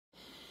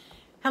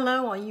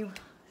Hello, all you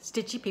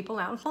stitchy people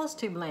out in Floss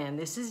Tube land.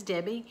 This is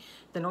Debbie,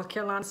 the North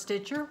Carolina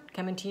Stitcher,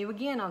 coming to you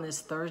again on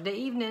this Thursday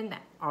evening,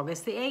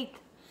 August the 8th,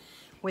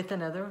 with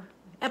another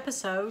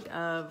episode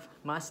of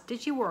my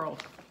Stitchy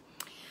World.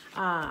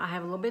 I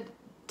have a little bit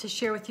to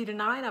share with you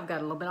tonight. I've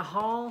got a little bit of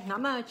haul,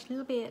 not much, a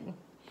little bit.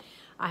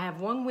 I have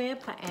one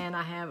WIP and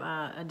I have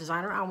a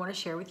designer I want to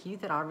share with you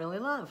that I really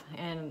love,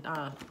 and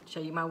show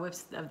you my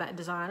WIPs of that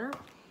designer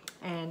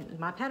and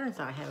my patterns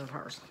that I have of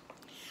hers.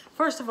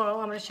 First of all,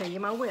 I'm going to show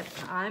you my WIP.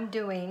 I'm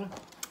doing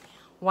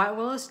White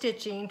Willow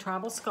Stitching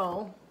Tribal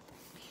Skull.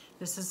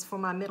 This is for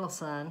my middle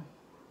son.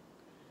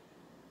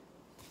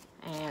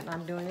 And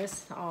I'm doing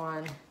this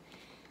on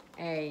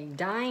a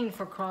Dying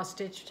for Cross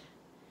Stitched.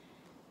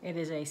 It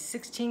is a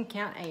 16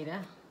 count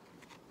Ada.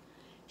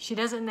 She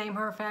doesn't name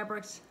her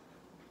fabrics,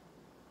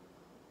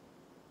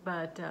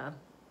 but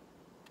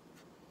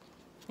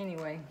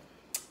anyway.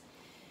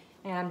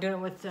 And I'm doing it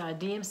with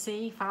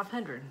DMC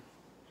 500.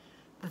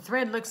 The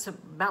thread looks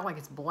about like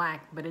it's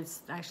black, but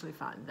it's actually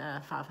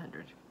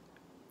 500.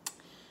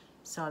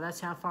 So that's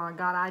how far I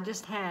got. I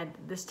just had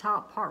this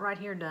top part right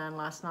here done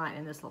last night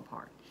and this little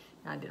part.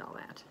 And I did all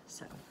that.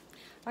 So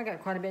I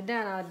got quite a bit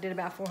done. I did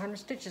about 400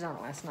 stitches on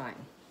it last night.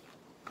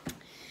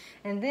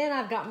 And then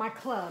I've got my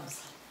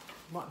clubs.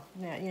 Well,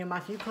 you know, my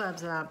few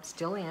clubs that I'm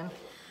still in.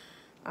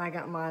 I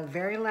got my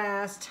very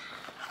last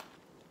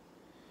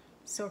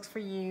Silks for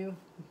You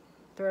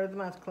Thread of the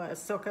Month Club,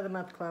 Silk of the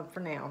Month Club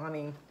for now. I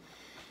mean,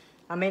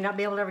 I may not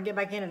be able to ever get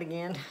back in it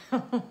again.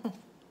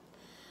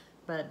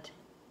 But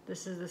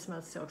this is this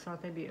month's silks.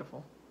 Aren't they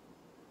beautiful?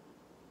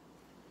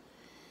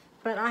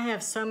 But I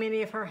have so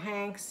many of her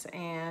hanks,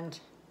 and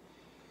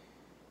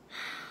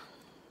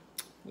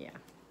yeah,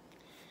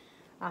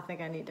 I think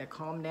I need to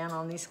calm down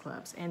on these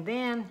clubs. And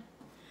then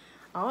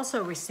I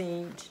also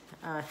received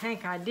a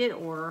hank I did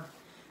order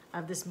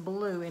of this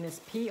blue, and it's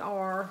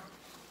PR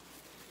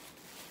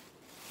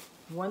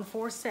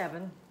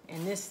 147,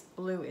 and this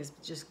blue is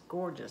just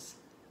gorgeous.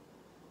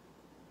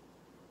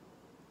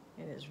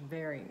 It is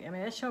very, I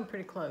mean, that's showing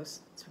pretty close.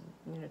 It's,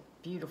 you know,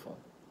 beautiful.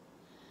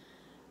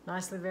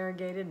 Nicely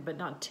variegated, but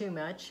not too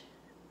much.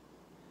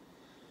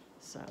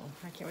 So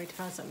I can't wait to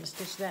find something to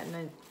stitch that, and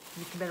then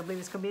you can better believe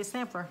it's gonna be a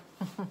sampler.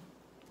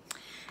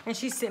 And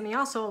she sent me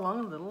also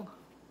along a little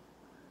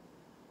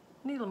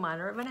needle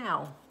minder of an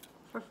owl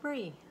for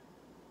free.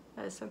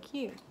 That is so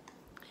cute.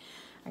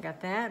 I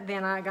got that.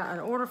 Then I got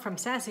an order from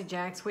Sassy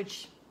Jacks,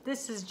 which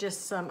this is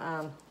just some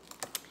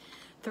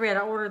thread.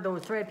 I ordered the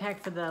thread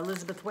pack for the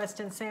Elizabeth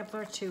Weston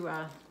sampler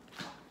to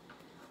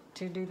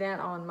do that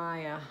on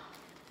my,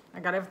 I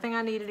got everything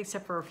I needed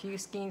except for a few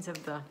skeins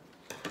of the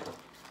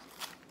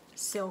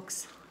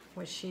silks,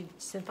 which she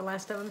sent the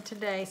last of them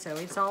today, so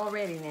it's all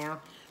ready now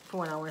for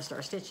when I want to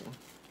start stitching.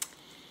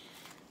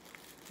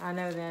 I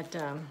know that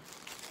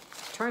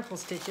Tranquil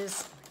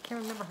Stitches, I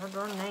can't remember her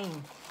darn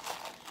name,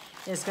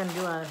 is going to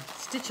do a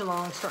stitch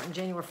along starting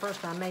January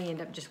 1st, but I may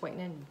end up just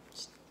waiting and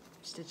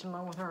stitching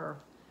along with her.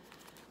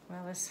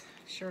 Well, this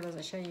sure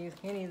doesn't show you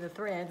any of the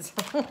threads.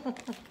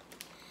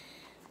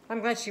 I'm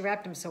glad she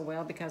wrapped them so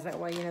well, because that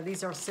way, you know,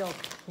 these are silk.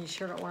 You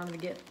sure don't want them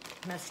to get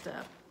messed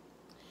up.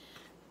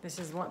 This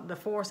is one, the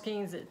 4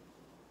 skeins that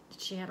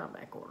she had on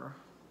back order.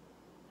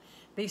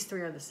 These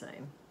 3 are the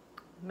same.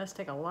 Must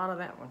take a lot of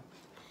that one.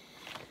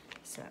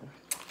 So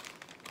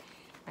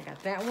I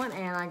got that one,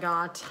 and I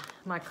got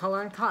my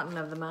Color and Cotton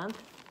of the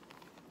month.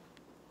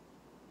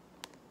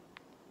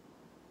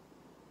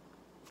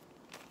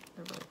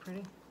 They're really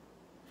pretty.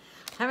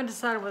 I haven't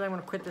decided whether I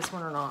want to quit this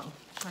one or not.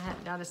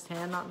 I just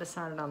had not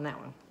decided on that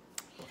one.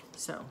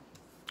 So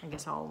I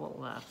guess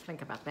we'll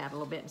think about that a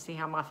little bit and see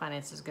how my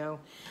finances go.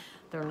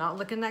 They're not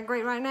looking that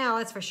great right now,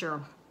 that's for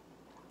sure.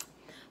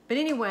 But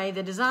anyway,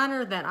 the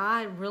designer that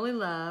I really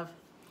love,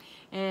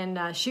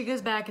 and she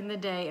goes back in the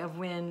day of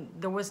when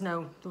there was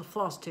no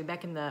Floss Tube,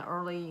 back in the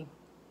early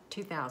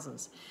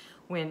 2000s,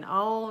 when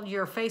all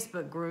your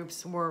Facebook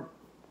groups were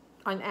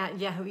on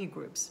Yahoo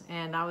e-groups,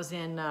 and I was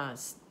in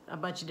a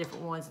bunch of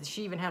different ones.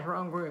 She even had her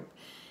own group,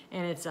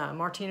 and it's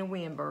Martina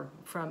Wienberg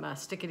from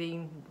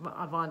Stickety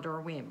von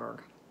der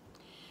Wienberg.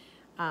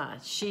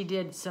 She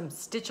did some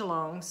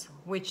stitch-alongs,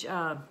 which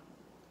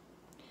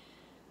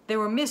they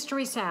were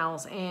mystery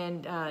sals,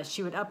 and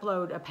she would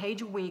upload a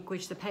page a week,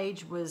 which the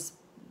page was,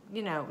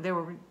 you know,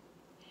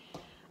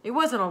 it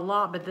wasn't a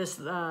lot, but this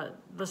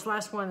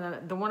last one,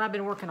 the one I've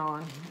been working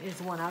on, is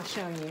the one I've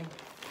shown you.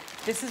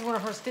 This is one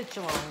of her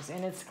stitch-alongs,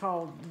 and it's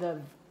called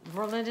the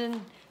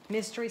Verlinden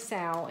Mystery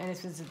Sal, and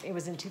it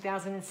was in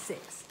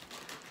 2006.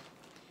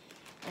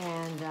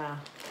 And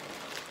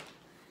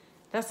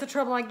that's the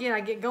trouble I get.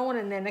 I get going,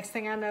 and then next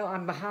thing I know,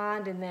 I'm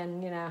behind, and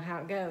then, you know, how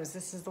it goes.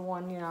 This is the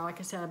one, you know, like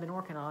I said, I've been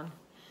working on.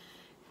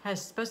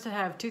 Supposed to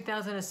have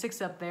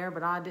 2006 up there,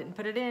 but I didn't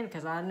put it in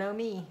because I know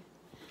me.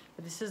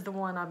 But this is the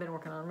one I've been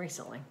working on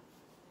recently.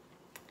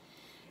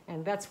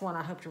 And that's one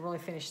I hope to really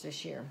finish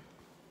this year.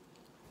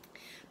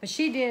 But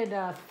she did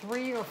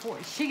 3 or 4.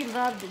 She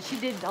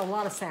did a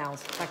lot of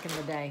sals back in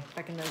the day,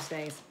 back in those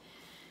days.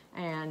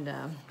 And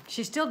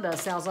she still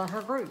does sals on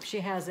her group.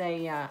 She has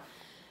a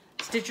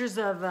Stitchers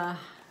of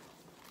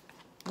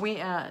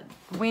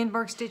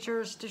Weinberg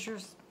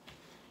Stitchers.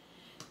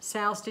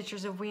 Sal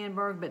Stitchers of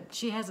Weinberg, but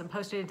she hasn't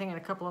posted anything in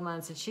a couple of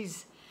months, and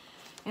she's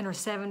in her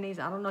 70s.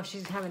 I don't know if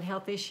she's having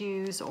health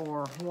issues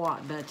or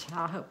what, but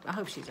I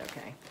hope she's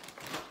okay.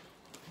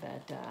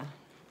 But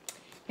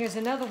here's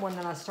another one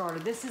that I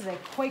started. This is a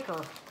Quaker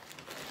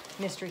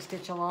mystery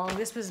stitch along.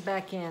 This was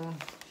back in,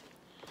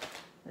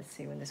 let's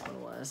see when this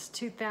one was,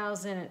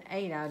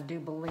 2008, I do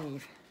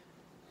believe.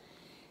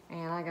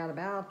 And I got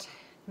about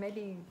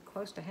maybe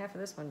close to half of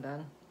this one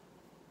done.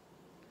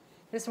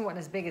 This one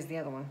wasn't as big as the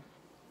other one.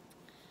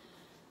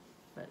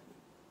 But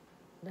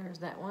there's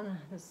that one.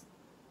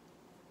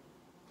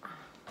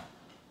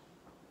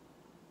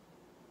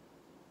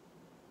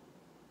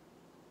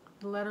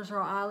 The letters are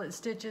all eyelet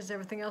stitches.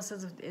 Everything else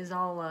is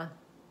all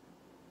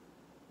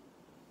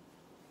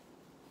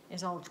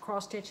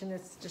cross stitch, and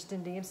it's just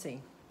in DMC.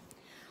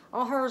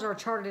 All hers are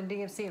charted in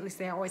DMC. At least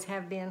they always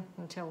have been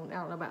until, I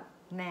don't know about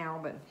now,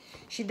 but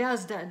she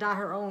does dye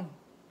her own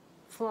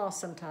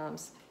floss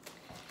sometimes.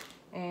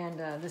 And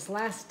this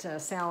last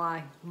Sal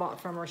I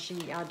bought from her,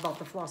 I bought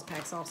the floss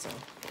packs also.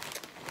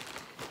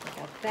 I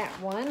got that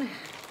one.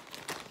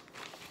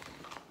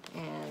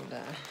 And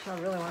I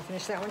really want to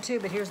finish that one too,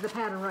 but here's the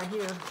pattern right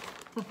here.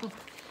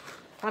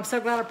 I'm so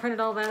glad I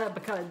printed all that up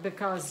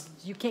because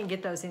you can't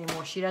get those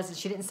anymore. She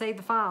didn't save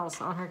the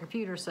files on her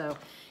computer, so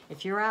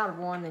if you're out of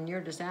one, then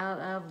you're just out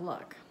of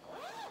luck.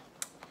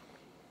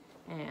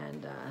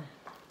 And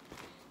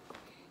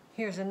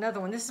here's another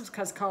one. This is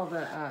called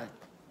the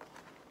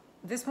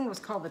this one was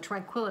called the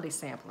Tranquility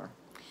Sampler,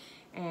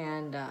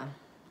 and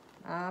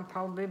I'm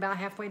probably about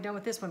halfway done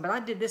with this one. But I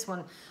did this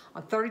one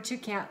on 32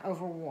 count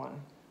over 1.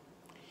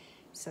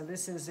 So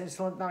it's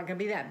not going to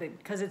be that big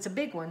because it's a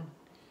big one.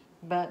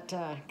 But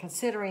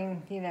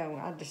considering, you know,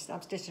 I'm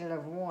stitching it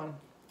over 1,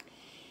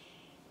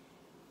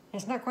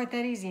 it's not quite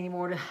that easy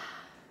anymore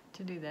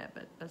to do that.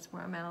 But that's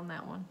where I'm at on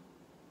that one.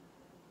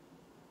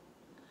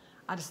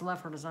 I just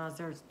love her designs.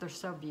 They're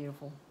so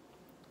beautiful.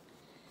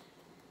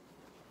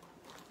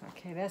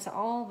 Okay, that's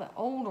all the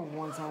older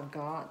ones I've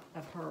got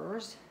of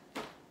hers.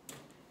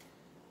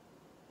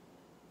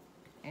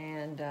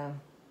 And,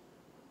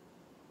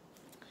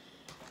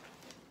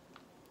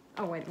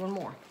 oh wait, one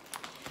more.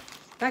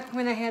 Back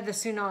when I had the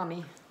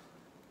tsunami,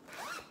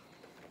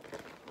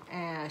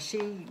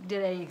 she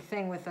did a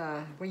thing with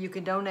where you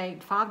could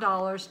donate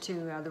 $5 to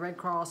the Red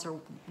Cross,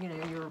 or, you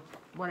know, your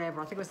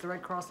whatever. I think it was the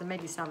Red Cross and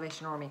maybe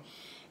Salvation Army.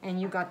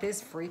 And you got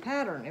this free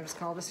pattern. It was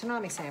called the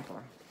Tsunami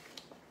Sampler.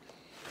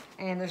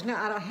 And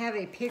I don't have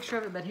a picture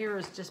of it, but here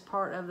is just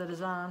part of the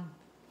design.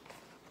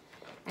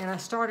 And I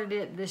started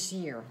it this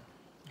year.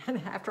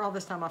 After all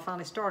this time, I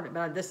finally started,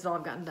 but this is all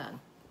I've gotten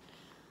done.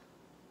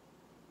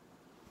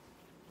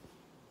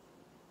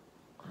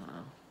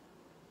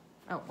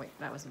 Oh, wait,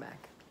 that was the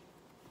back.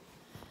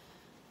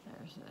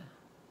 There's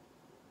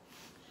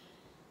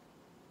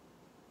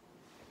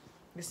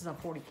this is on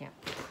 40 count,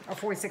 or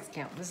 46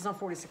 count. This is on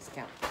 46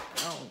 count.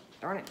 Oh,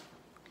 darn it.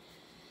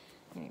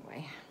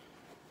 Anyway,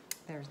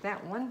 there's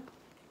that one.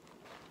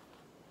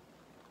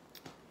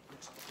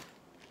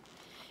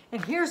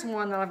 And here's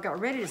one that I've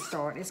got ready to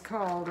start. It's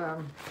called, I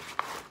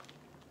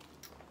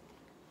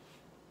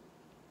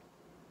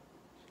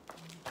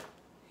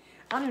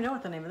don't even know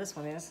what the name of this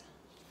one is.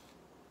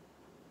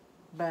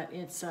 But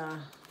it's a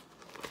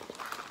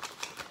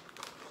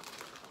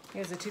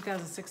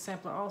 2006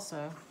 sampler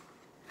also.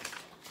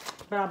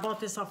 But I bought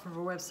this off of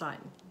her website.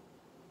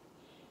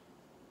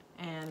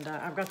 And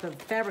I've got the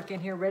fabric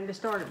in here ready to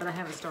start it, but I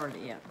haven't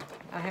started it yet.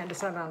 I hadn't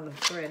decided on the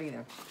thread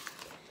either.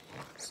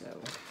 So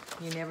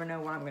you never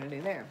know what I'm going to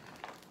do there.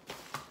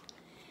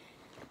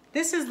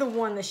 This is the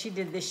one that she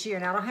did this year.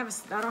 Now I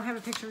don't have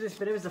a picture of this,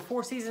 but it was a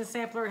 4-season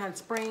sampler. It had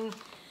spring.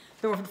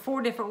 There were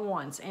 4 different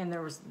ones, and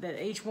there was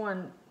each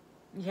one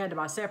you had to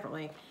buy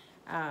separately.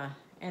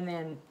 And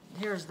then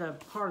here's the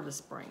part of the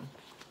spring.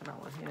 I don't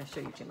want to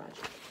show you too much.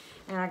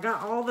 And I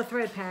got all the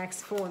thread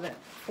packs for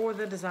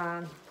the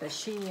design that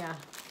she dyed.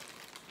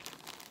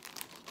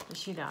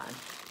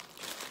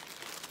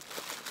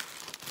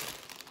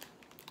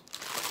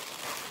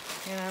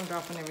 And I'm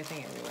dropping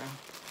everything everywhere.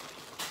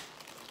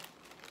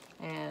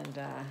 And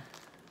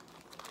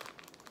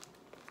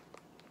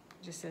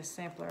just says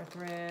sampler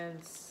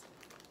threads,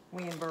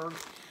 Weinberg.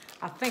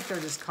 I think they're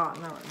just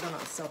cotton. They're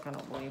not silk, I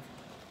don't believe.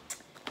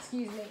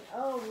 Excuse me.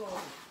 Oh,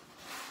 Lord.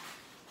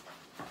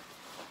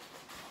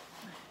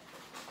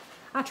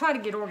 I try to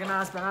get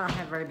organized, but I don't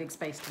have very big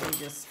space to do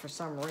this for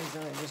some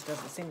reason. It just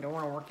doesn't seem to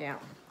want to work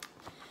out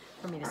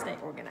for me to stay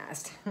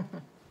organized.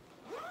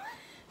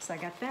 So I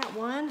got that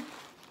one.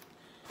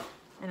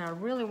 And I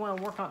really want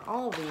to work on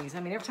all these.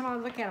 I mean, every time I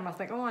look at them, I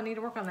think, oh, I need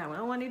to work on that one.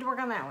 Oh, I need to work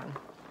on that one.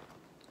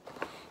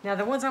 Now,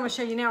 the ones I'm going to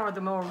show you now are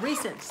the more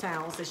recent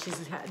sales that she's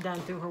done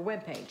through her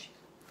webpage.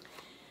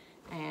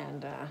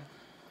 And I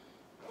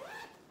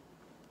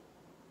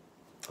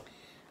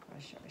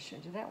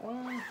showed you that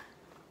one.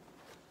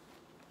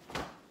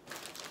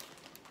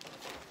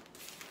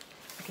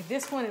 Okay,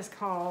 this one is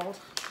called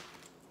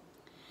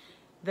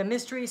the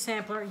Mystery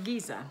Sampler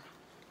Giza.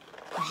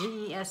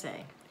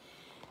 G-E-S-A.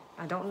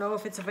 I don't know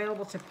if it's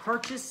available to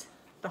purchase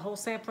the whole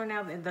sampler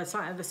now.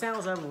 The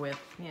sale's over with,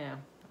 you know.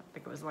 I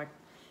think it was like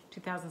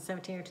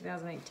 2017 or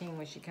 2018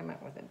 when she came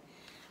out with it.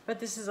 But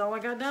this is all I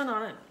got done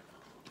on it.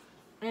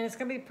 And it's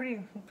gonna be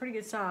pretty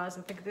good size.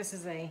 I think this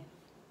is a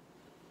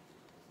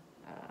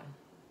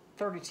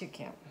 32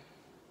 count.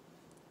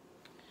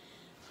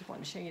 I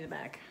wanted to show you the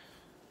back.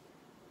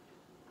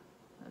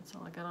 That's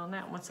all I got on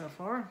that one so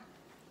far.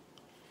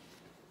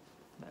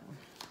 But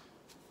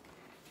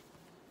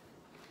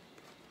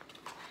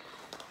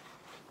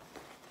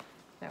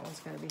that one's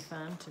going to be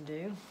fun to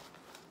do.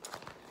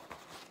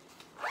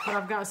 But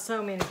I've got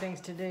so many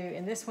things to do,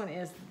 and this one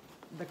is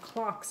the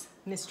Clocks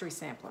Mystery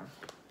Sampler.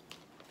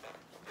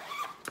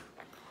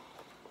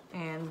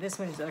 And this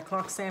one is a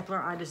clock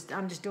sampler. I'm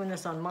just doing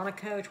this on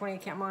Monaco,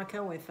 28 count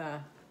Monaco with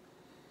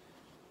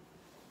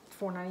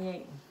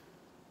 $4.98.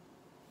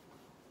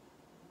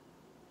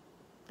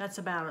 That's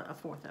about a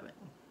fourth of it.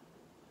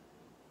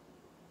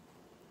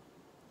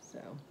 So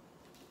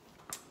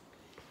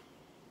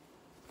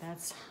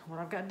that's what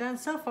I've got done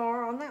so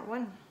far on that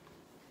one.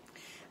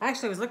 I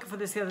actually was looking for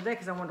this the other day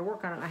because I wanted to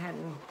work on it. I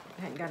hadn't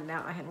got it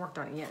out. I hadn't worked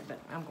on it yet, but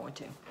I'm going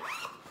to.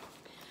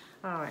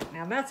 All right,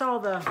 now that's all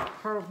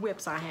her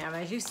WIPs I have.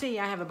 As you see,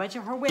 I have a bunch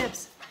of her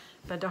WIPs,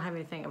 but I don't have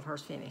anything of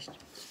hers finished.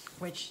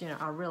 Which, you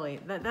know,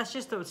 that's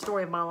just the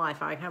story of my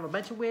life. I have a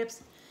bunch of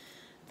WIPs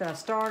that I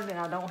started and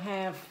I don't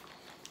have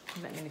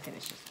that many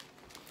finishes.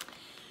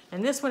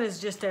 And this one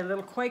is just a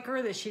little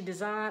Quaker that she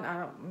designed.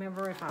 I don't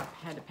remember if I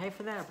had to pay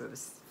for that, if it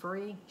was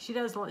free. She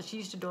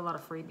used to do a lot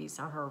of freebies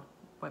on her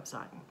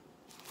website.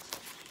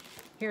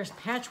 Here's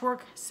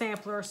Patchwork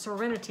Sampler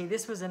Serenity.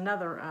 This was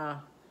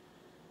another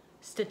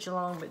stitch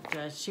along, but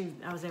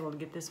I was able to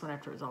get this one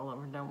after it was all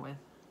over and done with.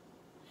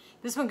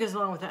 This one goes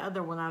along with the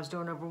other one I was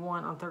doing over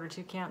one on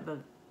 32 count, the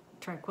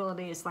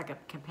Tranquility. It's like a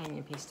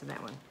companion piece to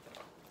that one.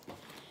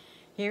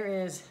 Here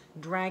is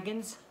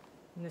Dragons,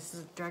 and this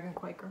is Dragon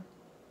Quaker.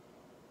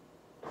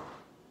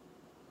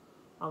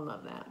 I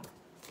love that.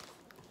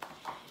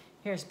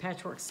 Here's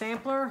Patchwork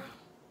Sampler.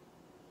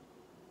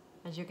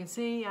 As you can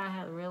see,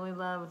 I really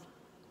love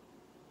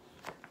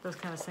those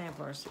kind of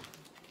samplers.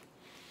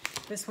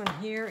 This one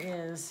here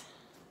is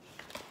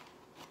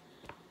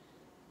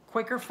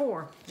Quaker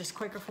 4. Just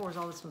Quaker 4 is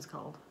all this one's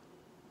called.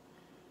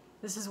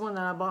 This is one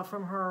that I bought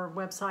from her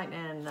website,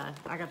 and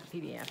I got the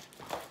PDF.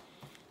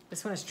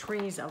 This one is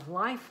Trees of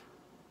Life.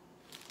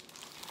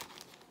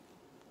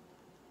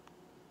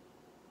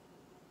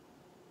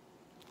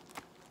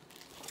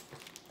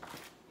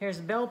 Here's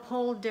Bell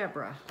Pole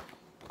Deborah.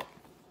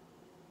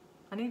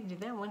 I need to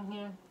do that one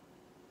here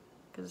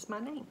because it's my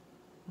name.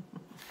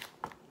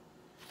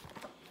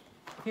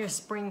 Here's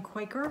Spring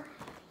Quaker.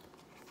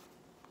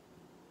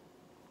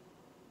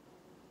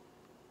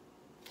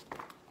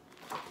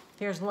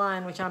 Here's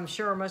Line, which I'm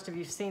sure most of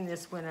you have seen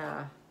this when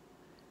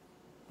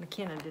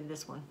McKenna did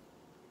this one.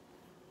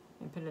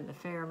 And put it in the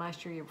fair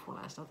last year, year before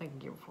last. I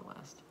think year before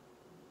last.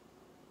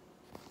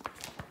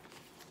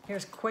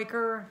 Here's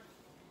Quaker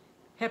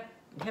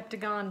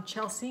Heptagon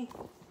Chelsea.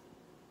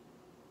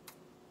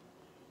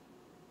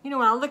 You know,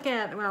 when I looked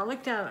at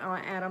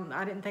them,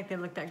 I didn't think they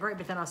looked that great,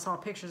 but then I saw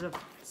pictures of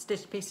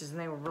stitched pieces and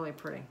they were really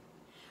pretty.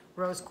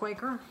 Rose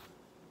Quaker.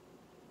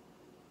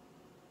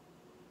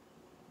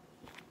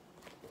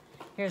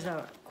 Here's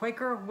a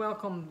Quaker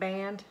Welcome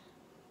Band.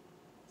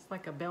 It's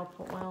like a bell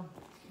pull. Well,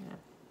 yeah,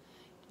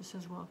 just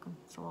says welcome.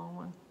 It's a long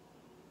one.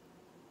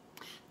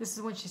 This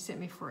is one she sent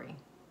me free.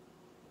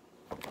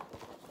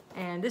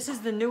 And this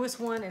is the newest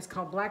one. It's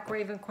called Black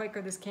Raven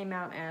Quaker. This came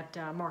out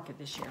at Market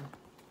this year.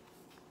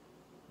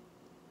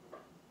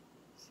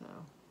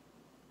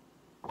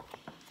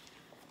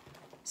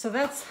 So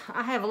that's,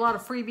 I have a lot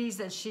of freebies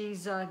that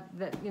she's, that,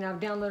 you know,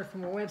 downloaded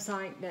from her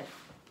website that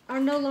are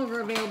no longer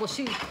available.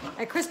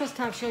 At Christmas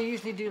time, she'll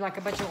usually do like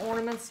a bunch of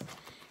ornaments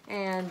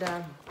and,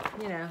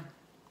 you know, a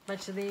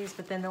bunch of these,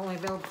 but then they're only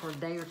available for a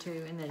day or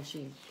two, and then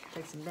she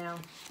takes them down.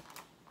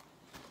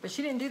 But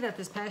she didn't do that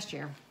this past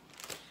year.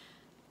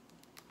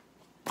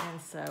 And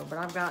so, but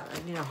I've got,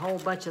 you know, a whole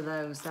bunch of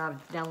those that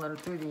I've downloaded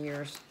through the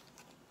years.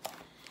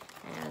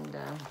 And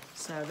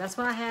so that's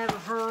what I have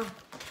of her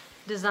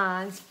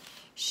designs.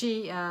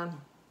 She's a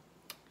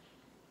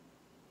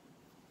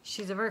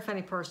very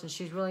funny person.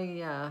 She's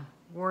really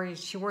worried.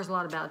 She worries a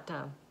lot about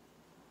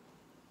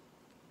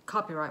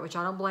copyright, which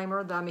I don't blame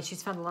her. I mean,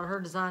 she's found a lot of her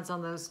designs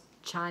on those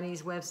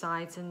Chinese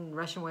websites and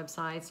Russian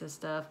websites and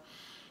stuff.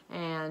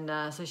 And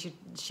so she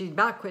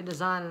about quit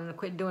designing and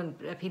quit doing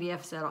a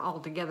PDF set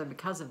altogether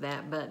because of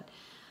that. But,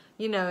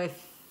 you know,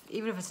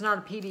 even if it's not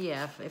a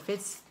PDF,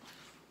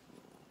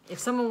 if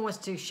someone wants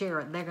to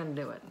share it, they're going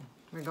to do it,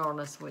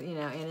 regardless. You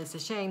know, and it's a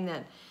shame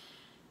that,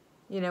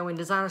 you know, when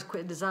designers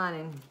quit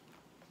designing,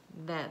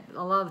 that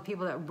a lot of the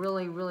people that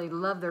really, really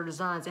love their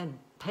designs and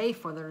pay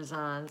for their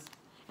designs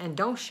and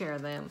don't share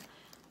them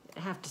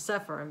have to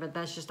suffer. But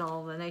that's just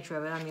all the nature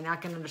of it. I mean, I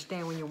can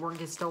understand when your work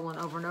gets stolen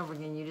over and over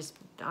again,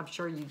 I'm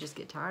sure you just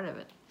get tired of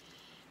it.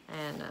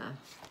 And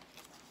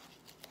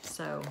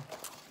so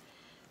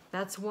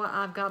that's what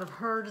I've got of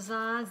her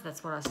designs.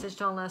 That's what I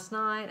stitched on last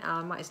night.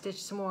 I might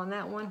stitch some more on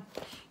that one.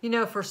 You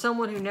know, for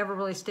someone who never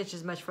really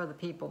stitches much for other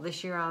people,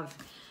 this year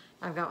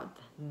I've got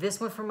this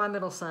one for my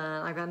middle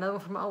son. I've got another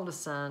one for my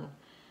oldest son.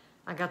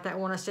 I got that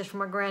one I stitched for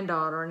my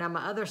granddaughter. Now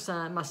my other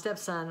son, my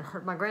stepson,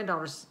 my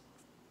granddaughter's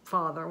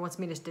father wants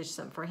me to stitch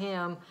something for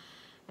him.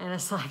 And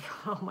it's like,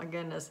 oh my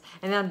goodness.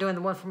 And then I'm doing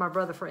the one for my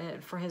brother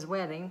for his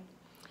wedding.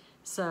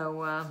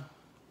 So,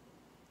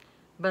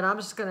 but I'm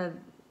just gonna,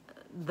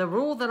 the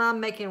rule that I'm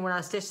making when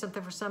I stitch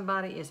something for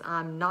somebody is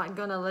I'm not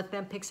gonna let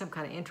them pick some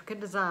kind of intricate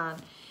design.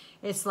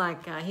 It's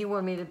like, he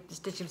wanted me to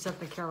stitch him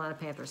something Carolina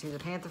Panthers. He's a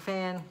Panther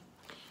fan.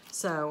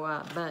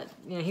 So, but,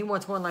 you know, he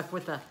wants one like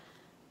with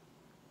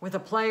a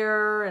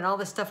player and all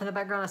this stuff in the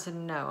background. I said,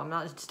 no, I'm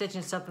not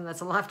stitching something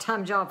that's a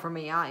lifetime job for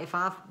me. If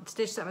I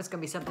stitch something, it's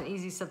gonna be something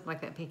easy, something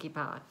like that Pinkie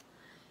Pie.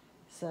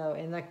 So,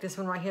 and like this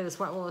one right here, this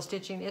white willow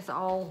stitching, it's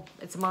a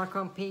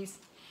monochrome piece,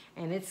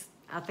 and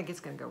I think it's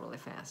gonna go really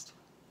fast.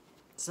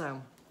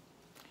 So,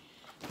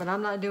 but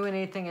I'm not doing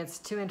anything that's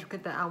too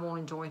intricate that I won't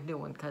enjoy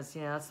doing, because,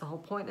 you know, that's the whole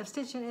point of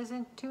stitching,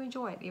 isn't to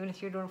enjoy it, even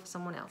if you're doing it for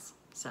someone else.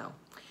 So,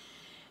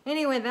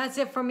 anyway, that's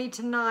it for me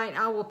tonight.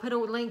 I will put a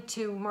link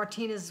to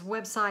Martina's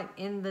website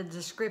in the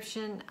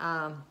description.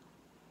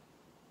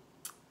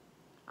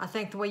 I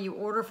think the way you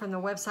order from the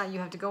website, you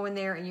have to go in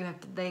there and you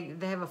have to,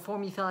 they have a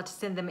form you fill out to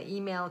send them an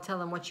email, tell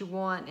them what you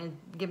want, and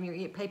give them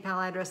your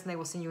PayPal address, and they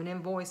will send you an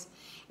invoice,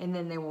 and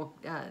then they will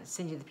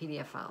send you the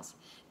PDF files.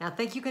 Now, I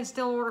think you can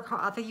still order,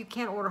 I think you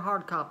can order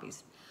hard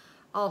copies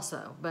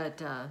also,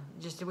 but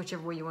just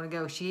whichever way you want to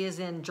go. She is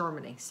in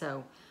Germany,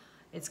 so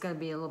it's going to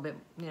be a little bit,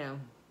 you know,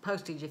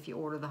 postage if you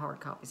order the hard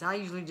copies. I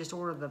usually just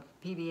order the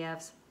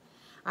PDFs.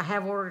 I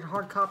have ordered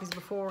hard copies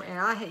before,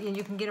 and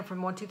you can get them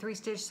from 123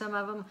 Stitch, some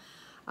of them.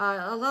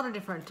 A lot of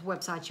different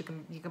websites you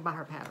can buy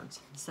her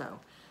patterns. So,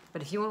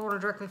 but if you want to order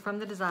directly from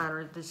the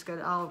designer, just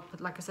go.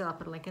 Like I said, I'll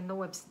put a link in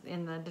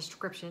the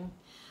description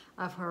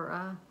of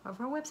her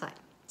website.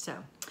 So,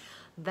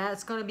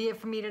 that's going to be it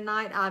for me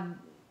tonight.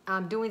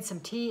 I'm doing some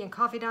tea and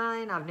coffee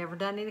dyeing. I've never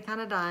done any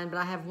kind of dyeing, but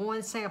I have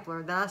one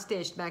sampler that I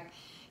stitched back.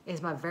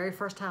 It's my very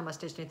first time I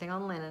stitched anything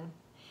on linen.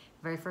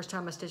 Very first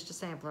time I stitched a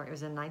sampler. It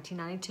was in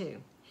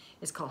 1992.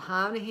 It's called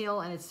High on a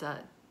Hill, and it's I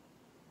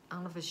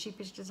don't know if it's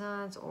Sheepish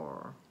Designs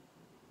or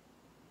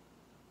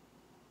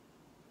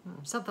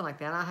something like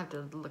that. I'll have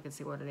to look and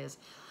see what it is.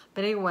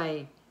 But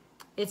anyway,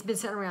 it's been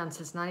sitting around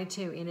since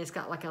 92, and it's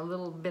got like a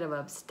little bit of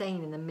a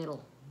stain in the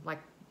middle. Like,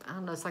 I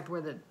don't know, it's like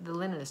where the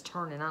linen is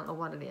turning. I don't know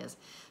what it is.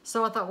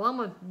 So I thought, well, I'm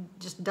going to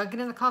just dunk it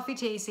in the coffee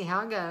tea, see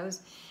how it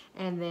goes.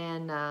 And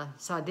then,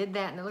 so I did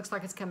that, and it looks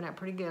like it's coming out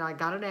pretty good. I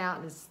got it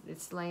out, and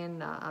it's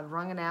laying, I've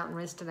wrung it out and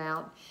rinsed it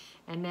out.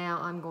 And now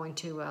I'm going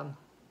to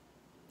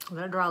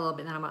let it dry a little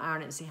bit, and then I'm going to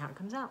iron it and see how it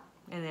comes out.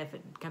 And if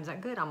it comes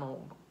out good, I'm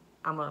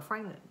going to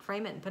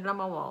frame it and put it on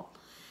my wall,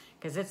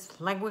 because it's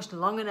languished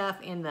long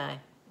enough in the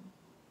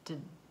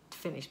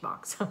finished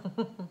box.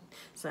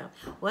 So,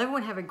 well,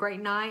 everyone have a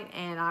great night,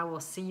 and I will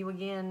see you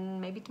again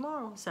maybe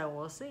tomorrow. So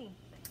we'll see.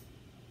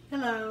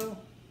 Hello,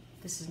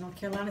 this is North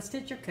Carolina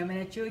Stitcher coming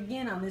at you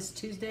again on this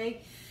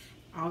Tuesday,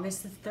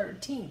 August the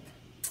 13th.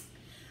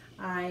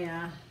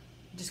 I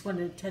just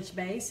wanted to touch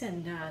base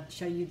and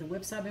show you the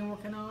WIPS I've been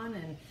working on,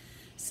 and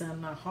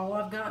some haul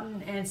I've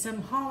gotten, and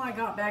some haul I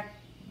got back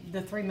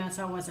the 3 months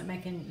I wasn't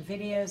making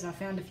videos. I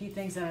found a few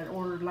things that I'd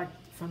ordered like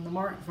from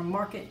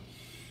market,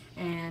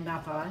 and I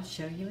thought I'd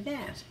show you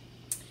that.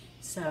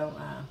 So,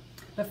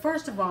 but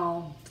first of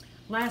all,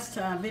 last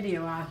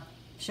video I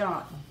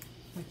shot,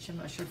 which I'm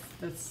not sure if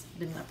that's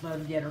been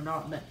uploaded yet or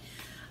not, but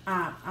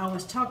I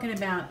was talking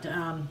about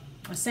a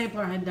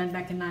sampler I had done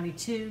back in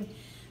 '92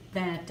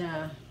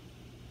 that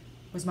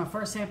was my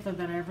first sampler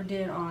that I ever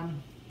did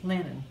on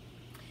linen,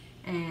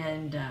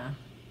 and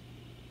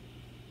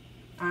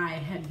I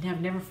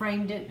have never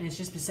framed it, and it's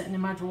just been sitting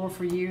in my drawer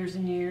for years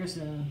and years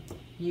and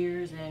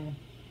years and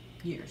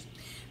years.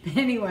 But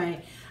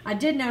anyway, I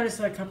did notice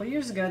a couple of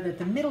years ago that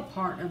the middle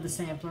part of the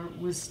sampler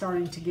was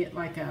starting to get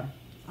like a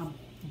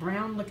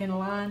brown looking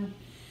line,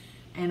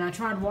 and I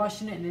tried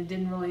washing it, and it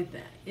didn't really,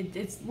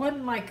 it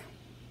wasn't like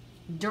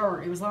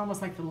dirt. It was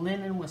almost like the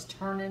linen was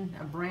turning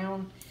a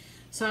brown.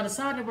 So I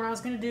decided what I was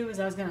going to do is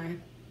I was going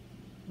to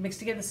mix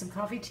together some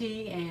coffee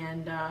tea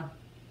and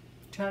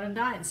try to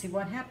dye it and see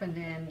what happened,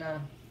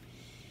 and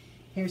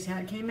here's how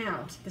it came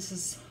out. This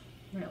is,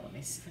 well, let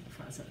me see if I can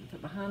find something to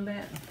put behind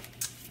that.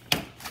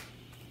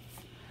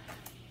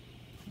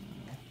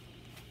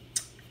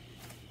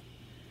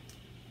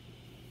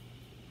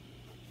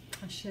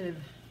 I should have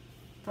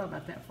thought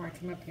about that before I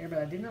came up here, but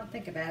I did not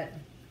think about it.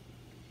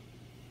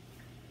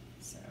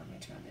 So let me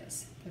try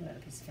this. Put another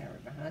piece of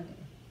fabric behind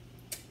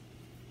it,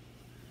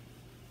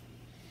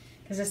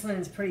 because this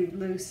linen's pretty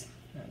loose,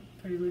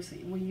 pretty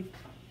loosely weaved.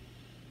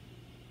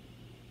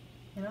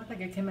 And I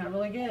think it came out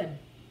really good.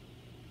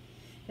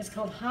 It's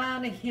called High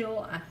on a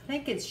Hill. I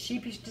think it's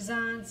Sheepish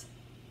Designs.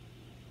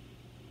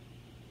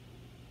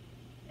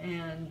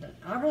 And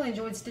I really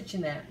enjoyed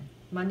stitching that.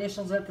 My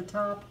initials at the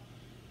top.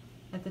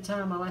 At the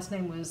time, my last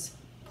name was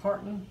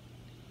Parton.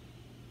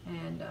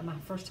 And my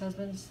first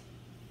husband's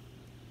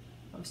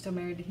I was still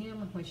married to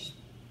him, which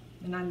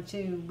in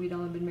 92, we'd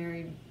only been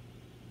married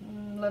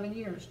 11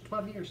 years,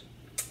 12 years.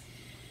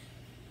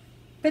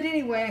 But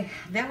anyway,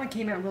 that one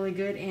came out really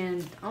good.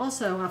 And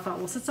also, I thought,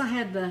 well, since I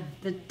had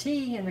the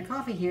tea and the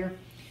coffee here,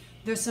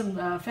 there's some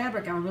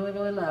fabric I really,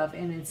 really love,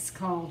 and it's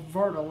called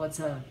Vertal. It's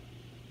an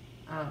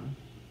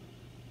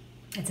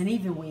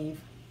even weave,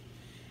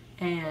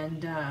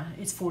 and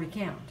it's 40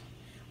 count.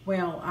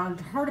 Well, I'd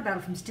heard about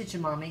it from Stitchin'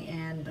 Mommy,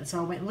 and so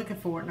I went looking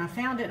for it, and I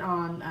found it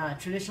on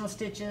Traditional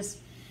Stitches,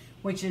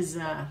 which is,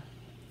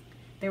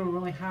 they were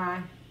really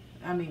high.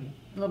 I mean,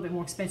 a little bit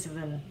more expensive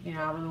than, you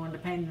know, I really wanted to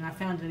pay, and I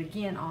found it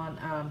again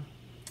on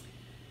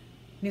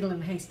Needle in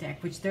the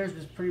Haystack, which theirs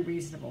was pretty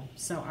reasonable.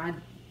 So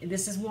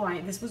this is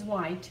white, this was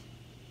white.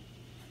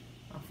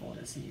 I'll fold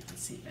it so you can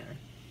see better.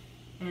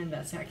 And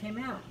that's how it came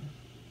out.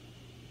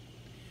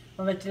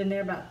 I left it in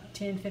there about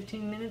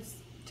 10-15 minutes,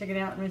 took it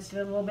out, rinsed it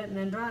a little bit, and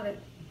then dried it.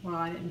 Well,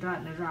 I didn't dry it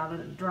in the dry, I let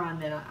it dry,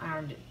 and then I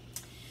ironed it.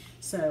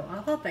 So I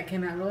thought that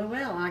came out really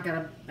well. I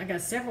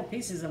got several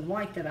pieces of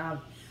white that I'm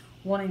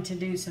wanting to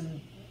do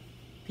some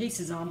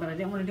pieces on, but I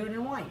didn't want to do it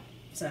in white.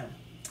 So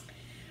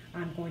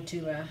I'm going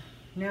to,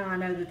 now I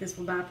know that this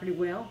will dye pretty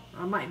well.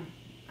 I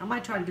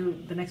might try to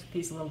do the next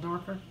piece a little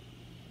darker.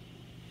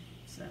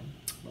 So,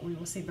 but we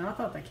will see. But I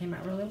thought that came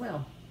out really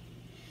well.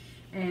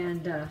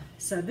 And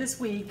so this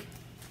week,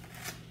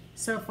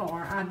 so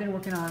far, I've been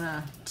working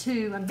on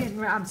two.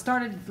 I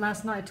started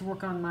last night to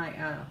work on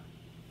my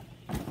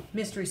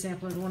mystery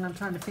sampler, the one I'm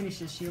trying to finish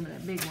this year,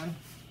 that big one.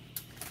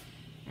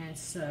 And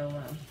so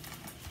I'm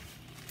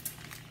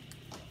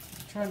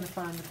trying to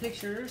find the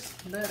pictures,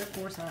 but of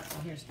course, oh,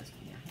 here's this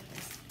one. Yeah, here it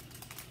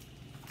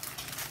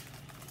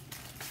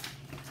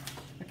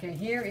is. Okay,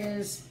 here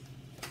is.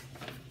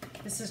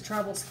 This is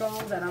Tribal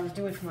Skull that I was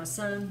doing for my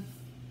son.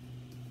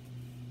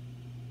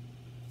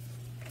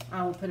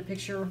 I will put a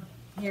picture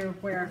here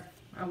where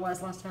I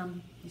was last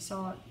time you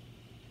saw it.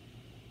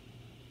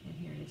 And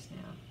here it is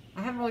now.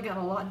 I haven't really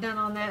gotten a lot done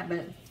on that,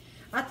 but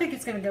I think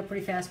it's going to go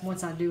pretty fast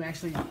once I do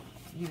actually,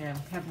 you know,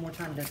 have more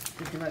time to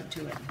devote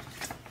to it.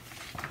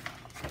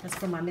 That's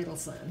for my middle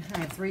son. I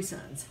have 3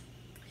 sons.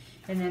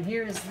 And then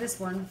here is this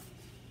one.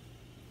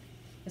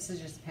 This is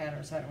just a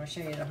pattern, so I don't want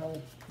to show you the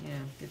whole, you know,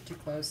 get too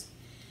close.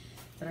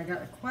 But I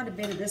got quite a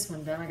bit of this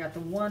one done. I got the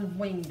one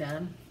wing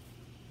done.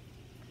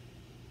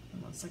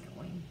 I'm on second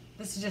wing.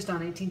 This is just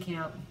on 18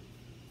 count.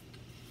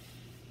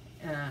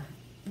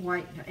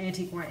 White,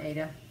 antique white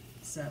Ada.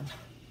 So,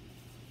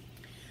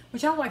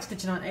 which I like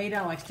stitching on Ada.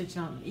 I like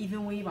stitching on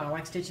even weave. I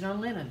like stitching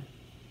on linen.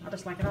 I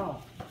just like it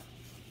all.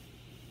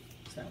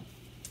 So,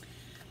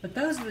 but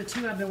those are the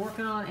 2 I've been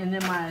working on. And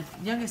then my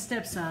youngest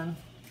stepson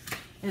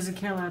is a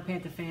Carolina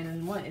Panther fan,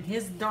 and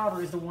his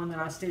daughter is the one that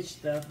I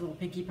stitched the little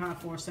pinkie pie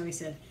for. So he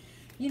said,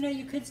 you know,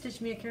 you could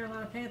stitch me a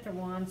Carolina Panther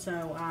one.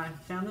 So I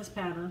found this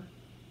pattern,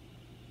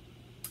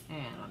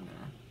 and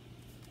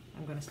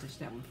I'm gonna stitch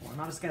that one for him.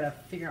 I just gotta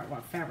figure out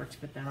what fabric to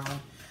put that on.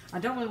 I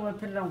don't really want to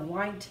put it on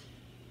white.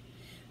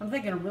 I'm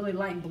thinking a really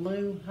light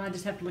blue. I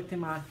just have to look through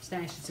my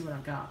stash and see what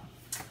I've got.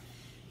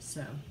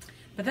 So,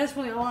 but that's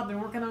really all I've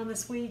been working on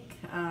this week.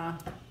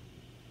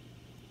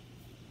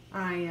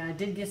 I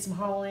did get some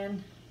haul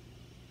in,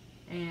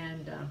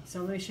 and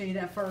so let me show you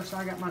that first.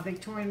 I got my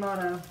Victorian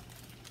Motto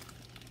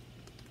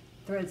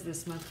threads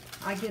this month.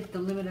 I get the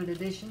limited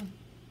edition,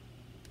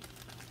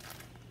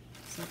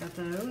 so I got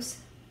those.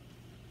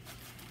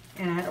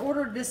 And I had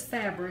ordered this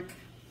fabric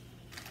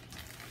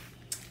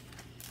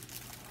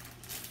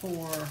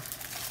for,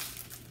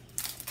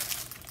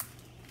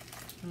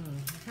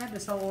 I had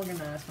this all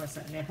organized for a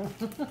second now.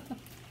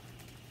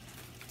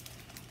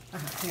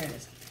 Here it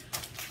is.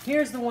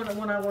 Here's the one I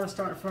want to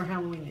start for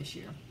Halloween this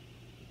year.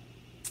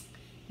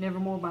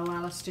 Nevermore by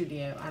Lila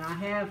Studio. And I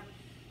have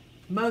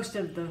most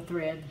of the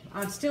thread.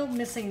 I'm still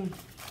missing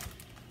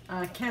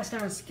a cast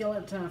iron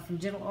skillet from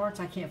Gentle Arts.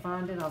 I can't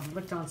find it. I've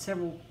looked on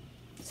several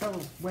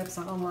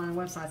online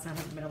websites. I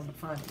haven't been able to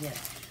find it yet.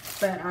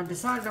 But I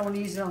decided I want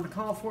to use it on the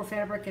call for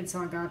fabric, and so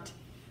I got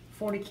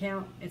 40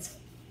 count. It's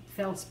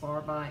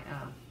Feldspar by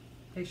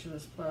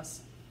Pictureless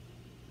Plus.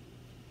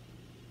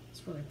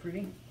 It's really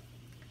pretty.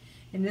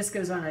 And this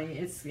goes on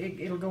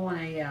it'll go on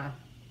a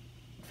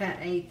fat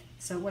 1/8,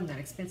 so it wasn't that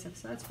expensive.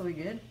 So that's really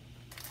good.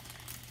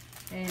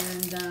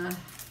 And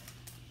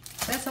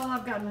that's all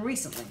I've gotten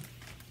recently.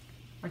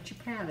 Aren't you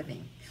proud of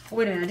me? Oh,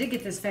 wait a minute, I did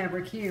get this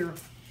fabric here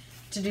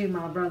to do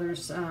my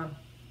brother's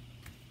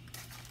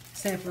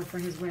sampler for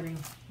his wedding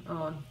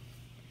on.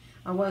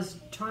 I was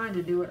trying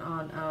to do it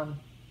on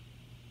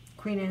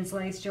Queen Anne's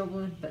lace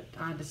Joblin, but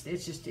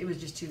it was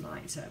just too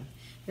light. So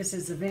this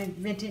is a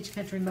vintage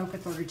country mocha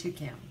 32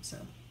 count. So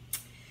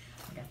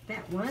I got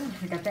that one.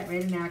 I got that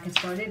ready. Now I can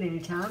start it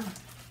anytime.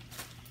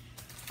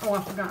 Oh,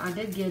 I forgot. I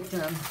did get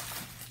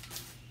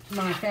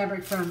my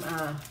fabric from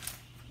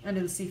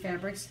Under the Sea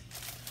Fabrics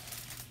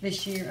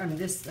this year.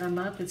 This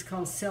month. It's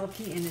called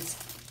Selkie, and it's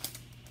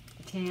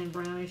tan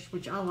brownish,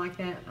 which I like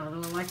that. I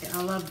really like it.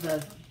 I love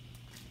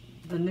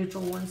the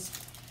neutral ones.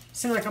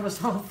 Seems like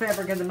almost all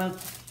fabric of the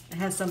month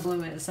has some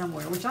blue in it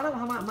somewhere, which I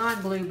don't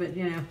mind blue, but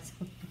you know,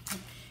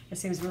 It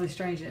seems really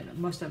strange that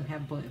most of them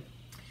have blue.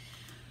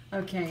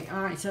 Okay,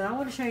 all right, so I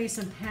want to show you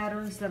some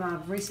patterns that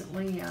I've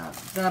recently,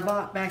 that I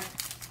bought back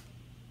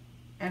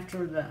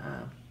after the,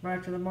 right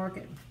after the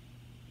market.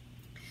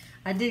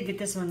 I did get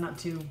this one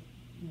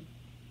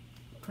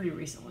pretty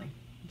recently,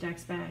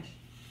 Jack's Bash.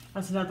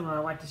 That's another one I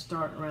like to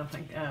start around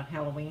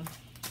Halloween.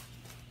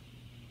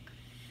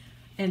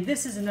 And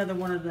this is another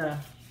one of the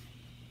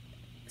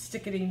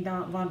Stickety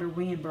von der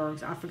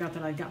Weyenbergs. I forgot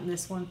that I'd gotten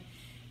this one.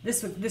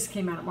 This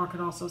came out at market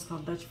also. It's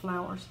called Dutch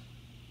Flowers.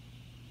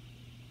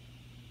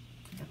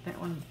 Got that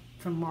one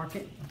from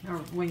Market,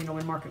 or well, you know,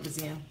 when Market was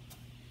in.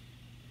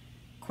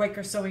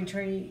 Quaker Sewing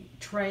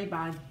Tray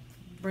by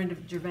Brenda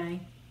Gervais.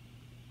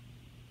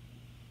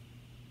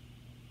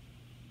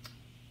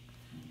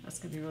 That's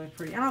going to be really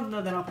pretty. I don't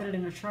know that I'll put it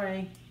in a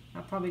tray.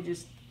 I'll probably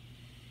just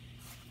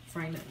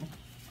frame it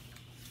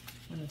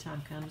when the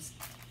time comes.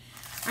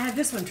 I have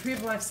this one, Tree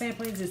of Life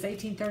Samplings. It's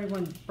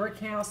 1831 Brick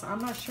House. I'm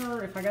not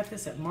sure if I got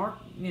this at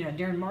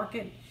during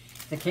market.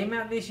 That came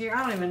out this year.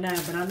 I don't even know,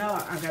 but I know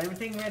I've got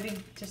everything ready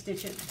to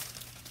stitch it.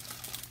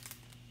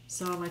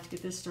 So I'd like to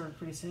get this started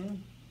pretty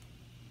soon.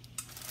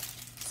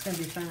 It's going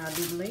to be fun, I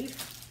do believe.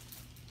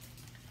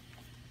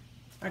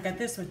 I got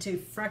this one too,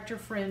 Fracture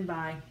Friend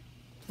by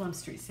Plum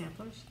Street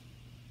Samplers.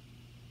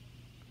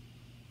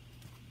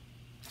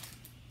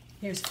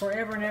 Here's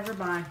Forever and Ever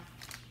by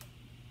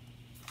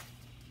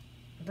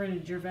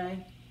Brenda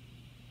Gervais,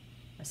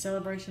 A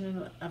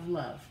Celebration of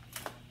Love.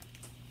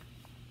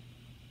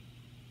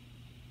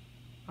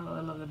 Oh,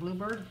 I love the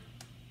bluebird,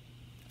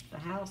 the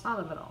house, I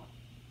love it all.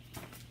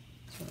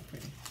 It's really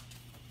pretty.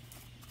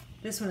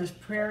 This one is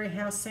Prairie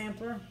House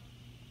Sampler,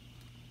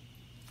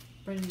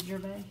 Brenda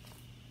Gervais.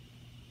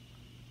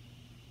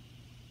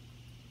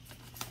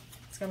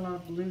 It's got a lot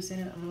of blues in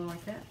it, I really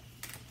like that.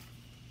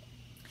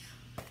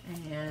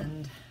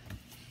 And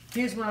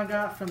here's what I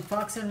got from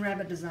Fox and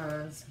Rabbit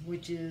Designs,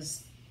 which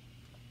is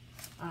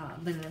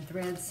Linen and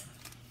Threads,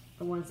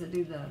 the ones that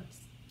do the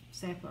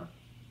sampler.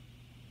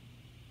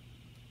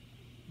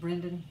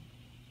 Brendan.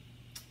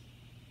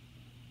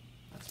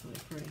 That's really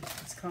pretty.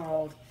 It's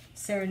called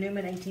Sarah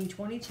Newman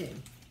 1822.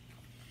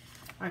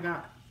 I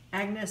got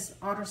Agnes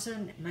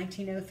Otterson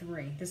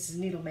 1903. This is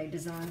Needle Made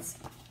Designs.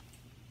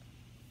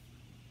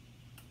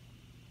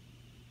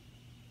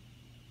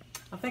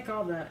 I think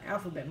all the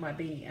alphabet might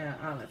be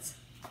eyelets.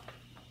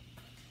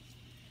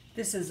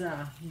 This is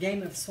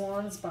Game of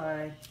Swans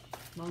by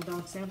Long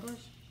Dog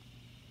Samplers.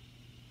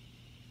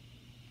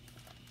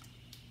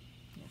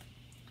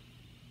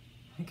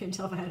 I couldn't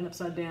tell if I had it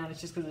upside down. It's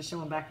just because it's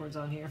showing backwards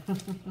on here.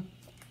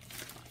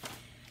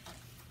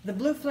 The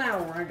blue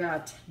flower, I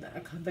got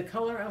the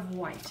color of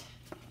white.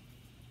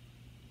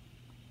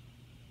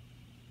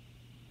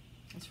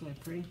 That's really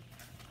pretty.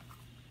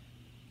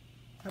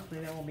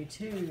 Hopefully that won't be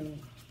too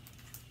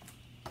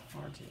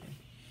hard to do.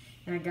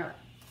 And I got,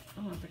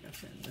 oh, I think I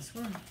showed this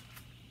one.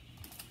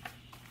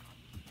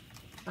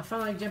 I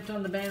finally jumped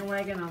on the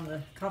bandwagon on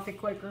the Coffee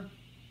Quaker.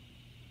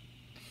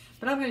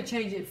 But I'm going to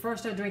change it.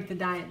 First I drink the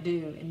Diet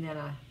Dew, and then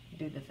I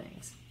do the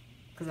things.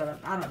 Because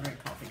I don't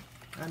drink coffee.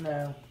 I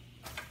know.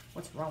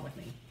 What's wrong with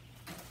me?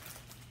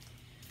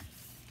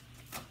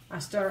 I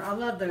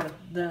love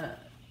the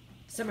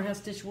Summer House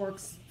Stitch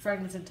Works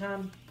Fragments of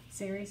Time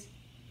series.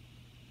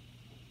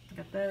 I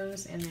got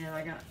those, and then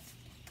I got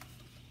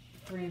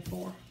 3 and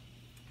 4.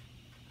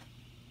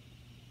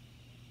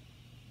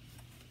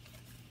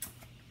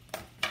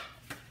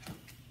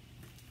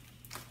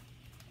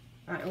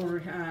 I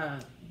ordered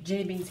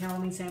Jenny Bean's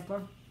Halloween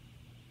Sampler.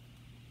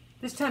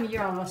 This time of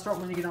year, I'll start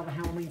wanting to get all the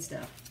Halloween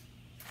stuff.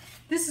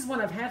 This is one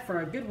I've had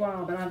for a good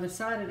while, but I've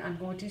decided I'm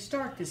going to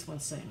start this one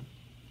soon.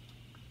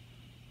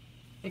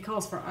 It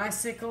calls for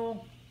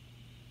Icicle,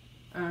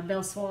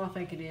 Belle Soie, I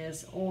think it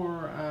is,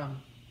 or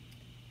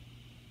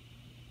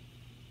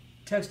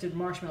Toasted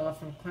Marshmallow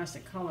from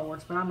Classic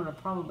Colorworks, but I'm going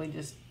to probably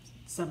just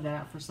sub that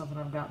out for something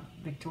I've got,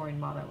 Victorian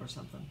Motto or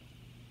something.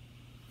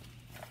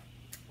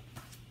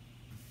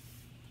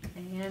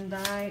 And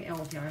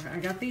I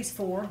got these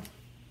 4.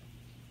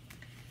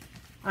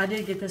 I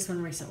did get this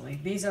one recently.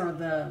 These are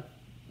the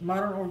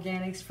Modern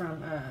Organics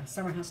from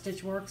Summer House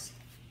Stitch Works.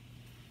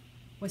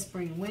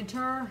 Whispering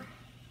Winter,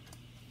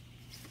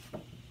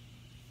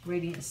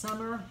 Radiant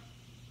Summer,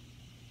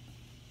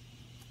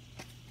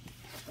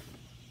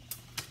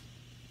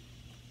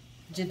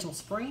 Gentle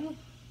Spring,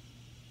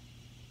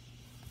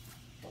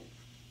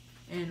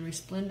 and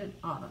Resplendent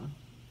Autumn.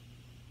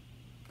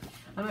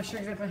 I'm not sure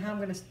exactly how I'm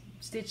going to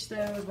stitch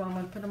those, what I'm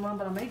going to put them on,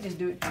 but I may just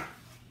do it.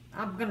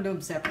 I'm going to do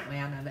them separately,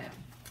 I know that.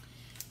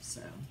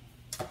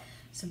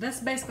 So that's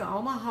basically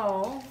all my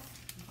haul,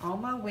 all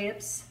my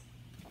WIPS,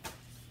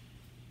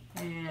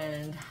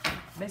 and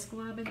basically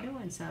what I've been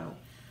doing. So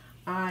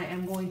I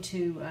am going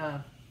to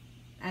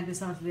add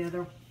this onto the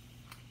other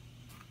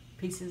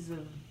pieces of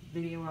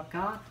video I've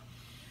got.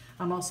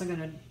 I'm also going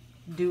to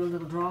do a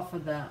little draw for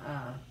the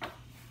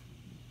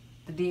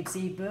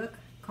DMC book,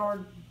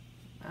 card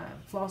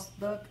floss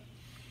book,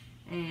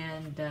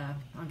 and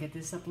I'll get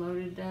this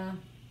uploaded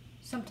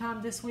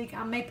sometime this week.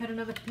 I may put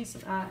another piece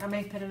of, I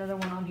may put another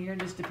one on here. It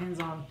just depends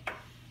on,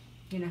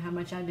 you know, how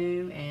much I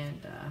do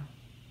and,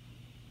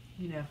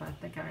 you know, if I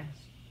think I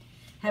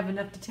have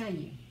enough to tell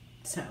you.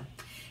 So,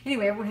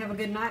 anyway, everyone have a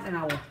good night, and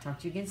I will talk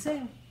to you again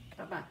soon.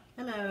 Bye-bye.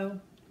 Hello.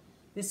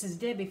 This is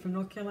Debbie from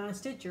North Carolina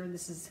Stitcher.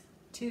 This is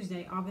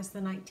Tuesday, August the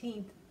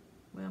 19th.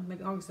 Well,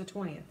 maybe August the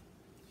 20th,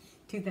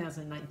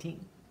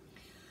 2019.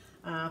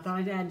 I thought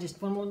I'd add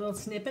just one more little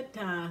snippet,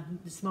 a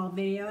small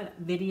video.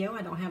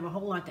 I don't have a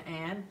whole lot to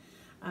add,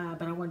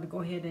 but I wanted to go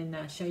ahead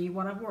and show you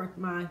what I've worked,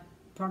 my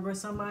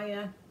progress on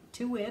my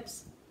 2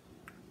 WIPS,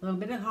 a little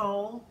bit of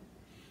haul,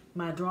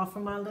 my draw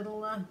for my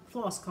little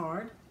floss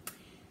card,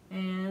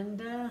 and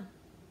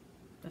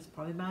that's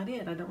probably about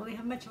it. I don't really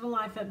have much of a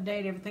life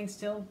update. Everything's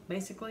still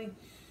basically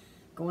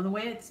going the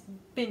way it's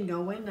been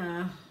going.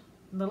 A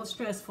little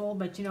stressful,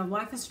 but you know,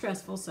 life is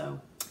stressful, so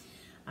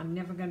I'm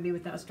never going to be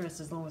without stress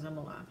as long as I'm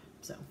alive.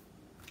 So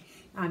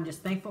I'm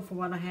just thankful for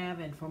what I have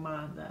and for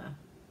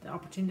the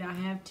opportunity I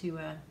have to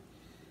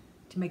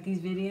make these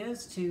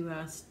videos, to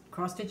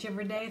cross stitch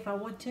every day if I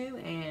want to,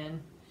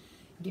 and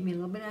give me a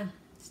little bit of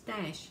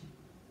stash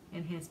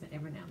enhancement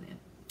every now and then.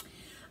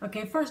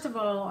 Okay, first of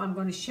all, I'm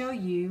going to show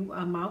you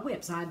my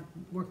WIPS. I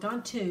worked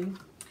on 2,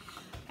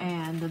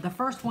 and the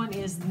first one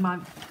is my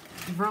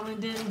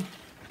Verlanden.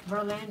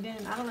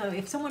 I don't know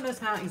if someone knows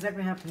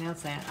exactly how to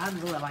pronounce that. I'd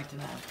really like to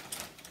know.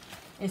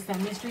 It's that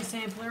mystery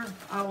sampler.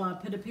 I'll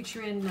put a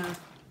picture in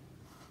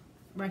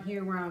right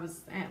here where I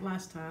was at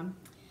last time,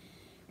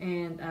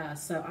 and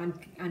so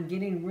I'm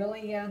getting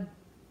really. I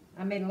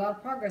made a lot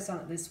of progress on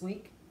it this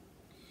week.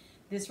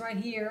 This right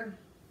here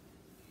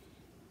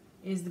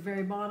is the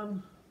very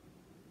bottom.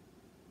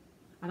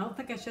 I don't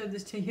think I showed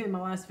this to you in my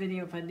last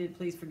video. If I did,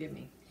 please forgive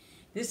me.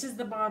 This is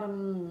the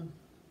bottom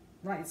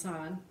right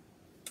side,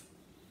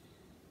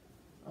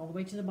 all the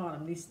way to the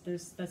bottom.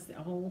 That's the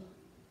whole,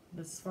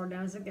 that's as far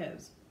down as it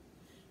goes.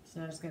 So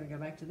I'm just going to go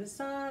back to this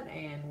side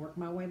and work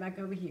my way back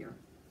over here.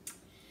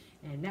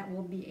 And that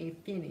will be a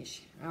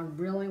finish. I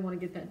really want to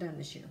get that done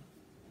this year.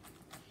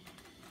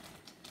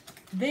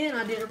 Then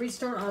I did a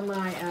restart on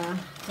my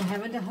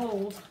having to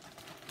hold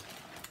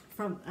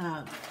from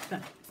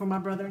for my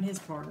brother and his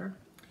partner.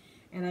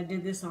 And I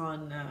did this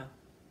on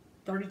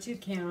 32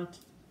 count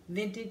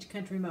vintage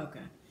country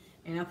mocha.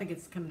 And I think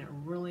it's coming out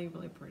really,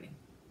 really pretty.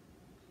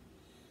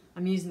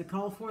 I'm using the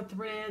call for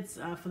threads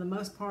for the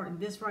most part.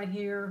 This right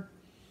here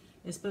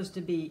is supposed to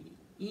be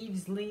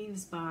Eve's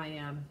Leaves by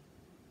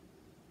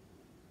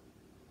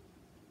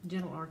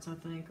Gentle Arts, I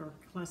think, or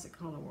Classic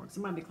Colorworks.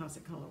 It might be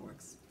Classic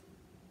Colorworks.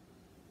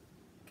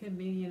 Could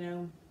be, you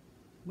know,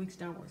 Weeks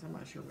Dye Works. I'm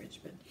not sure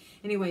which, but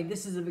anyway,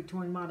 this is a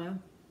Victorian motto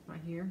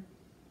right here.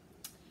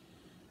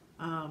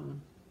 I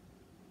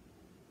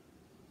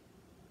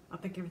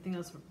think everything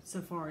else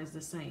so far is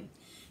the same.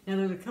 Now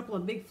there's a couple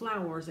of big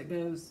flowers that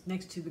goes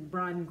next to the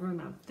bride and groom.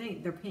 I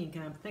think they're pink,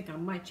 and I think I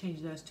might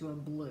change those to a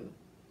blue.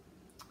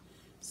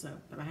 So,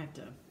 but I'm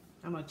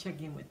going to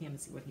check in with him and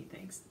see what he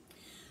thinks.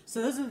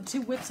 So those are the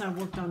 2 WIPS I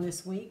worked on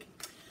this week.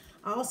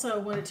 I also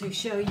wanted to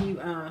show you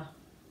a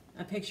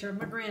picture of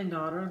my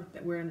granddaughter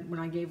that when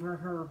I gave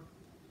her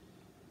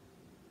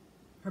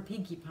her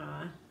Pinkie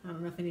Pie. I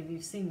don't know if any of you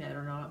have seen that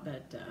or not,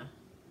 but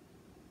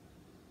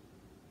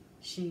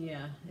she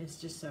is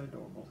just so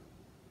adorable.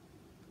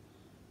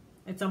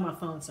 It's on my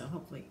phone, so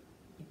hopefully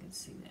you can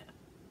see that.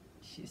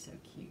 She's so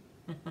cute.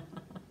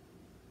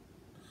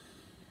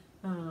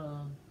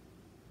 Oh.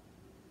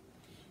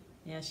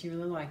 Yeah, she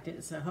really liked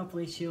it, so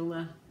hopefully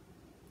she'll,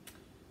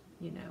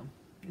 you know,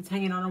 it's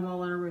hanging on her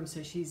wall in her room,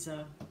 so she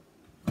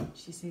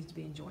seems to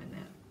be enjoying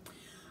that.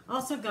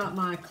 Also got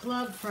my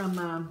club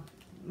from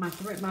my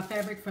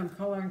fabric from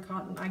Color and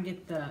Cotton. I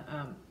get the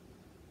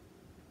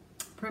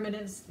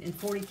primitives in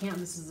 40 count.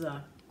 This is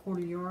a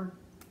 1/4 yard.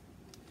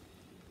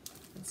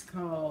 It's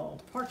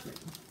called Parchment.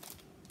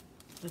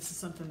 This is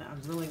something that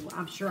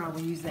I'm sure I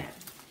will use that.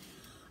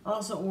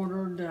 Also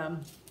ordered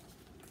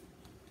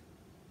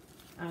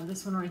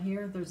this one right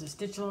here. There's a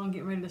stitch along,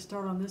 getting ready to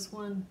start on this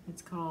one.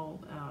 It's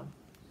called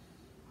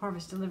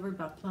Harvest Delivered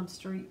by Plum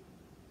Street.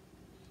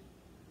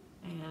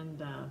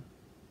 And I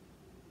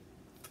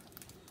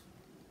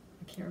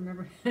can't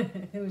remember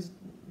who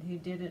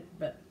did it,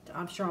 but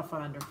I'm sure I'll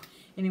find her.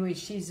 Anyway,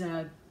 she's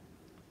I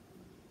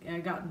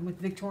got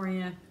with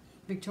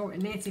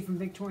Nancy from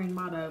Victorian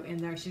Motto, and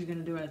there she's going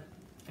to do a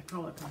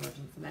color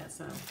conversion for that,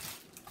 so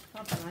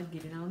I thought I'd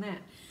get in on that.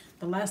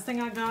 The last thing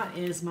I got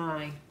is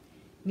my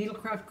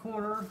Needlecraft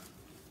Corner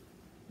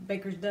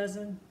Baker's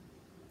Dozen.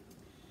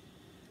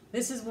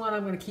 This is one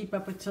I'm going to keep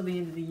up until the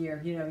end of the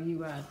year. You know,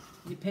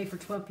 you pay for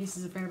 12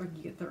 pieces of fabric,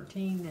 you get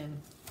 13, and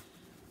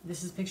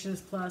this is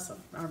Pictures Plus.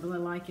 I really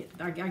like it.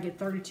 I get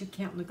 32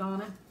 count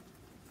Lagana,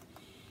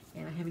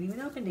 and I haven't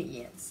even opened it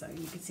yet, so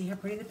you can see how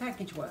pretty the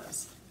package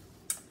was.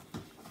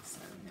 So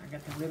I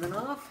got the ribbon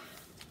off.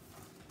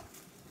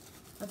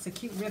 That's a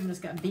cute ribbon. It's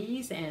got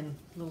bees and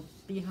little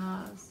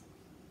beehives.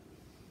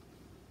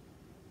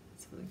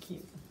 It's really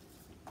cute.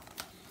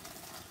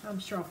 I'm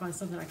sure I'll find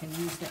something I can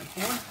use that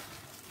for.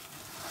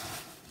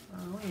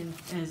 Oh, and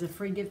as a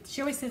free gift,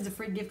 she always sends a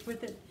free gift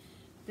with it.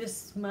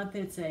 This month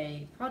it's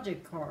a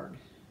project card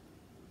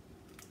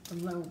from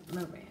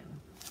Lovan.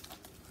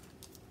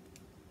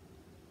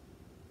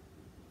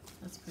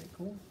 That's pretty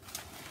cool.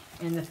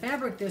 And the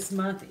fabric this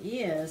month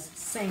is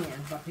sand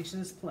by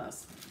Pictures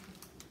Plus.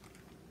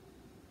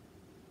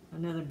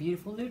 Another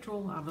beautiful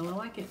neutral. I really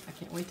like it. I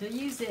can't wait to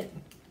use it.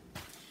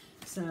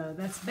 So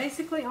that's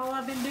basically all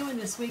I've been doing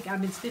this week.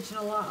 I've been stitching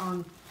a lot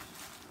on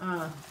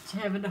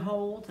having to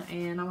hold,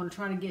 and I want to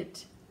try to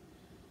get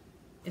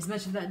as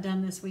much of that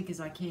done this week as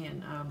I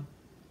can.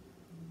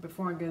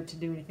 Before I go to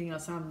do anything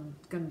else, I'm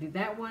going to do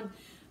that one.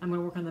 I'm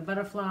going to work on the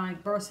butterfly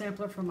burr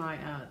sampler for my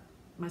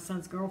my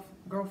son's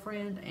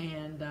girlfriend,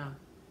 and I'm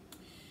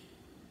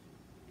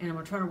going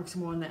to try to work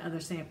some more on that other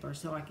sampler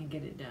so I can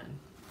get it done.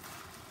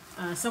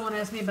 Someone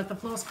asked me about the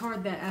Floss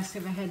card that asked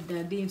if I had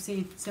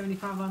DMC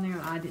 75 on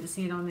there. I didn't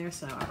see it on there,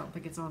 so I don't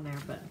think it's on there.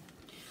 But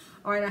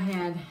all right, I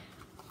had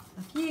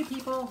a few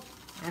people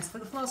ask for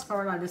the Floss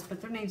card. I just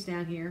put their names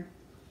down here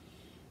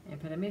and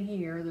put them in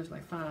here. There's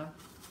like 5.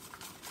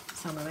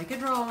 So I'm gonna make a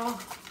draw.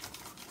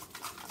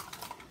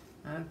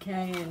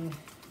 Okay, and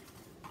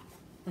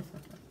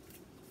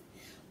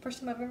first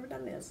time I've ever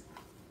done this.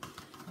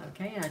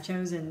 Okay, and I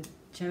chose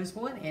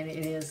one, and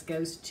it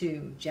goes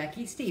to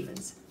Jackie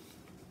Stevens.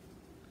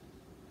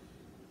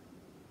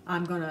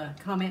 I'm going to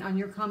comment on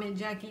your comment,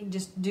 Jackie.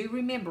 Just do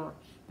remember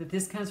that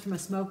this comes from a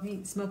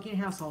smoking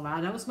household.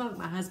 I don't smoke.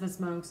 My husband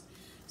smokes,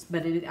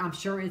 but I'm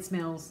sure it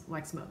smells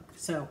like smoke.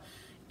 So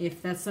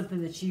if that's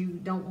something that you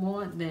don't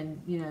want,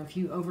 then, you know, if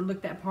you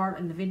overlook that part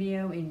in the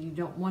video and you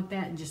don't want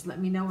that, just let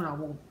me know, and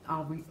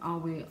I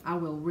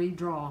will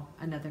redraw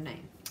another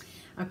name.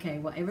 Okay,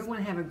 well,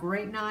 everyone have a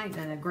great night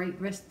and a great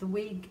rest of the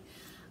week.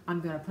 I'm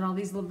going to put all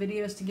these little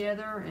videos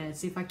together and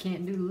see if I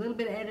can't do a little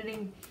bit of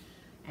editing,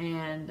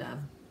 and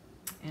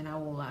I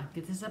will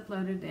get this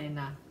uploaded. And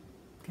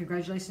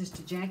congratulations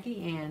to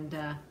Jackie, and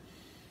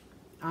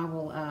I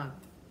will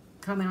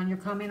comment on your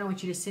comment. I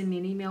want you to send me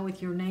an email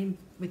with your name,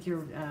 with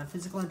your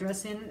physical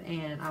address in it,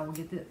 and I will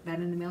get that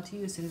in the mail to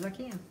you as soon as I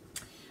can.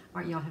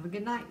 All right, y'all have a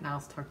good night, and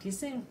I'll talk to you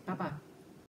soon. Bye-bye.